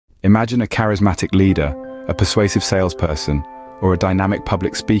Imagine a charismatic leader, a persuasive salesperson, or a dynamic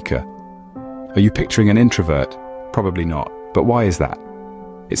public speaker. Are you picturing an introvert? Probably not. But why is that?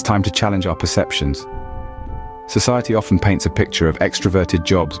 It's time to challenge our perceptions. Society often paints a picture of extroverted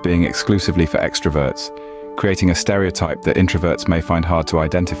jobs being exclusively for extroverts, creating a stereotype that introverts may find hard to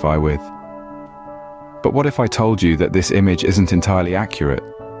identify with. But what if I told you that this image isn't entirely accurate?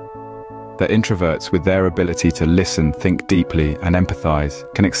 That introverts, with their ability to listen, think deeply, and empathize,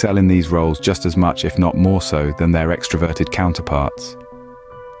 can excel in these roles just as much, if not more so, than their extroverted counterparts.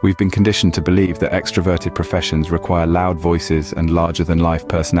 We've been conditioned to believe that extroverted professions require loud voices and larger-than-life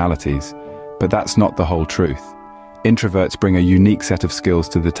personalities, but that's not the whole truth. Introverts bring a unique set of skills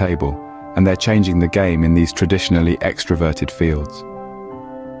to the table, and they're changing the game in these traditionally extroverted fields.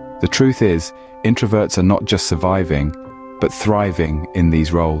 The truth is, introverts are not just surviving, but thriving in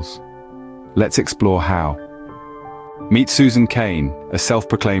these roles. Let's explore how. Meet Susan Cain, a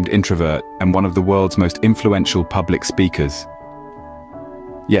self-proclaimed introvert and one of the world's most influential public speakers.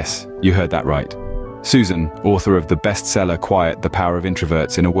 Yes, you heard that right. Susan, author of the bestseller Quiet, The Power of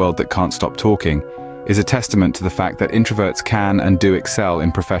Introverts in a World That Can't Stop Talking, is a testament to the fact that introverts can and do excel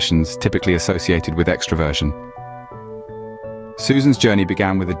in professions typically associated with extroversion. Susan's journey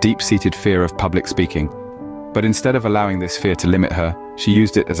began with a deep-seated fear of public speaking, but instead of allowing this fear to limit her, she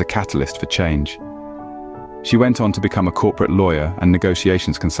used it as a catalyst for change. She went on to become a corporate lawyer and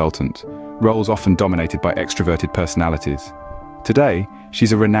negotiations consultant, roles often dominated by extroverted personalities. Today,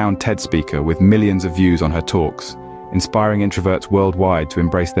 she's a renowned TED speaker with millions of views on her talks, inspiring introverts worldwide to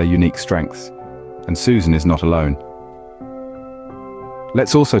embrace their unique strengths. And Susan is not alone.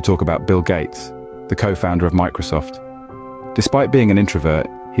 Let's also talk about Bill Gates, the co-founder of Microsoft. Despite being an introvert,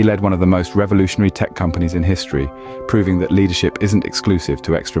 he led one of the most revolutionary tech companies in history, proving that leadership isn't exclusive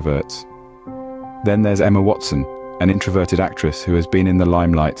to extroverts. Then there's Emma Watson, an introverted actress who has been in the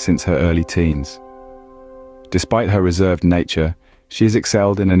limelight since her early teens. Despite her reserved nature, she has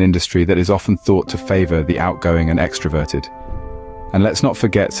excelled in an industry that is often thought to favor the outgoing and extroverted. And let's not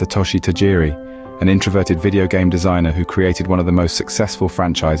forget Satoshi Tajiri, an introverted video game designer who created one of the most successful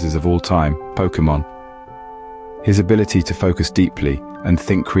franchises of all time, Pokémon. His ability to focus deeply and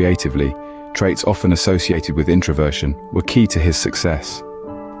think creatively, traits often associated with introversion, were key to his success.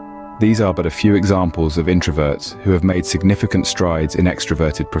 These are but a few examples of introverts who have made significant strides in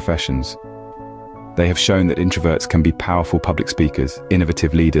extroverted professions. They have shown that introverts can be powerful public speakers,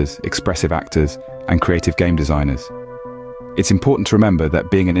 innovative leaders, expressive actors, and creative game designers. It's important to remember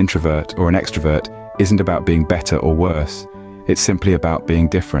that being an introvert or an extrovert isn't about being better or worse. It's simply about being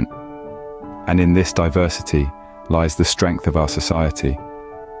different. And in this diversity lies the strength of our society.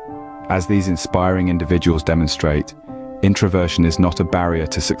 As these inspiring individuals demonstrate, introversion is not a barrier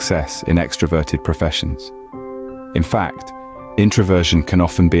to success in extroverted professions. In fact, introversion can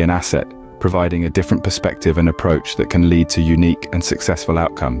often be an asset, providing a different perspective and approach that can lead to unique and successful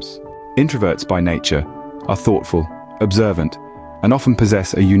outcomes. Introverts by nature are thoughtful, observant, and often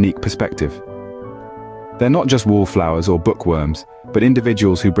possess a unique perspective. They're not just wallflowers or bookworms, but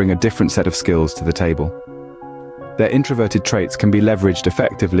individuals who bring a different set of skills to the table. Their introverted traits can be leveraged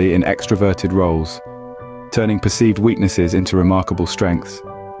effectively in extroverted roles, turning perceived weaknesses into remarkable strengths.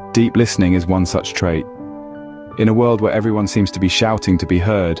 Deep listening is one such trait. In a world where everyone seems to be shouting to be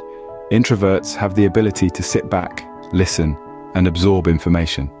heard, introverts have the ability to sit back, listen, and absorb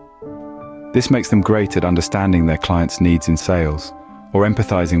information. This makes them great at understanding their clients' needs in sales, or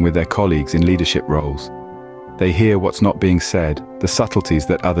empathizing with their colleagues in leadership roles. They hear what's not being said, the subtleties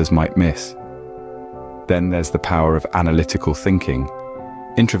that others might miss. Then there's the power of analytical thinking.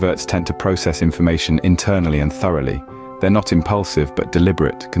 Introverts tend to process information internally and thoroughly. They're not impulsive but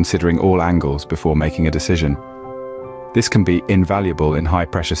deliberate, considering all angles before making a decision. This can be invaluable in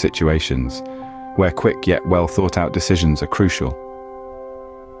high-pressure situations, where quick yet well-thought-out decisions are crucial.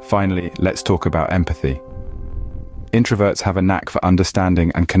 Finally, let's talk about empathy. Introverts have a knack for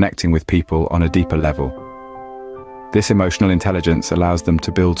understanding and connecting with people on a deeper level. This emotional intelligence allows them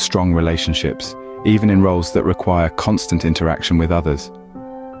to build strong relationships, even in roles that require constant interaction with others.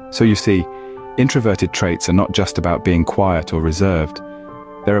 So you see, introverted traits are not just about being quiet or reserved.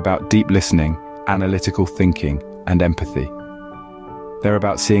 They're about deep listening, analytical thinking, and empathy. They're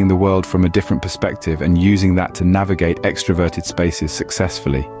about seeing the world from a different perspective and using that to navigate extroverted spaces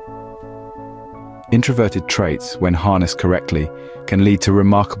successfully. Introverted traits, when harnessed correctly, can lead to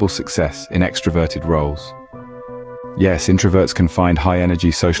remarkable success in extroverted roles. Yes, introverts can find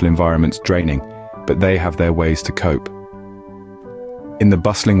high-energy social environments draining, but they have their ways to cope. In the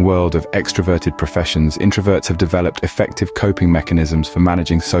bustling world of extroverted professions, introverts have developed effective coping mechanisms for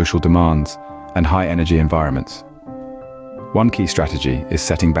managing social demands and high-energy environments. One key strategy is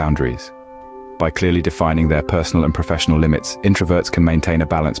setting boundaries. By clearly defining their personal and professional limits, introverts can maintain a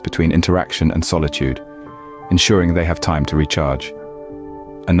balance between interaction and solitude, ensuring they have time to recharge.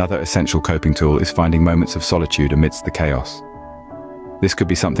 Another essential coping tool is finding moments of solitude amidst the chaos. This could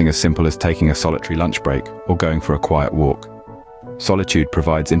be something as simple as taking a solitary lunch break or going for a quiet walk. Solitude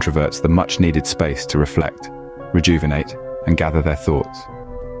provides introverts the much-needed space to reflect, rejuvenate, and gather their thoughts.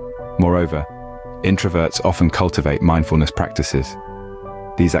 Moreover, introverts often cultivate mindfulness practices.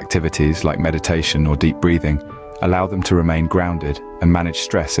 These activities, like meditation or deep breathing, allow them to remain grounded and manage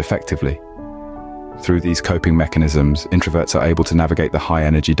stress effectively. Through these coping mechanisms, introverts are able to navigate the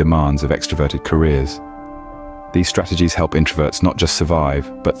high-energy demands of extroverted careers. These strategies help introverts not just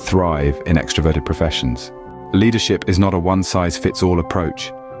survive, but thrive in extroverted professions. Leadership is not a one-size-fits-all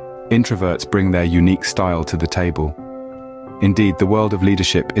approach. Introverts bring their unique style to the table. Indeed, the world of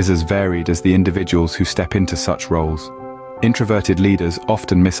leadership is as varied as the individuals who step into such roles. Introverted leaders,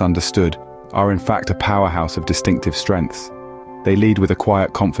 often misunderstood, are in fact a powerhouse of distinctive strengths. They lead with a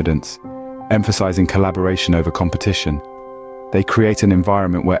quiet confidence, emphasizing collaboration over competition. They create an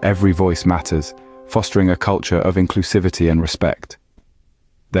environment where every voice matters, fostering a culture of inclusivity and respect.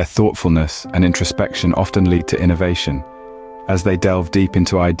 Their thoughtfulness and introspection often lead to innovation, as they delve deep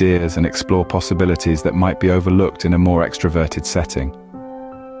into ideas and explore possibilities that might be overlooked in a more extroverted setting.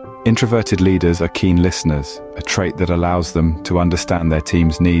 Introverted leaders are keen listeners, a trait that allows them to understand their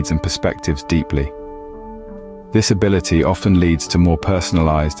team's needs and perspectives deeply. This ability often leads to more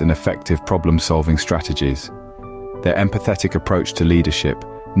personalized and effective problem-solving strategies. Their empathetic approach to leadership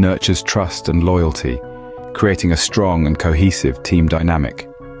nurtures trust and loyalty, creating a strong and cohesive team dynamic.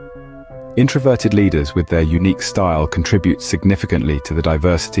 Introverted leaders with their unique style contribute significantly to the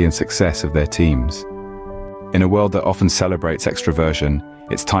diversity and success of their teams. In a world that often celebrates extroversion,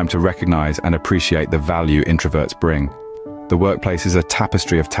 it's time to recognize and appreciate the value introverts bring. The workplace is a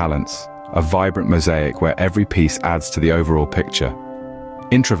tapestry of talents, a vibrant mosaic where every piece adds to the overall picture.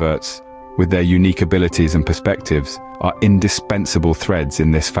 Introverts, with their unique abilities and perspectives, are indispensable threads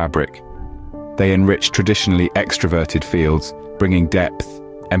in this fabric. They enrich traditionally extroverted fields, bringing depth,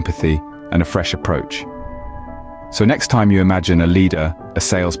 empathy, and a fresh approach. So next time you imagine a leader, a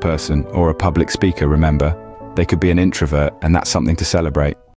salesperson, or a public speaker, remember, they could be an introvert, and that's something to celebrate.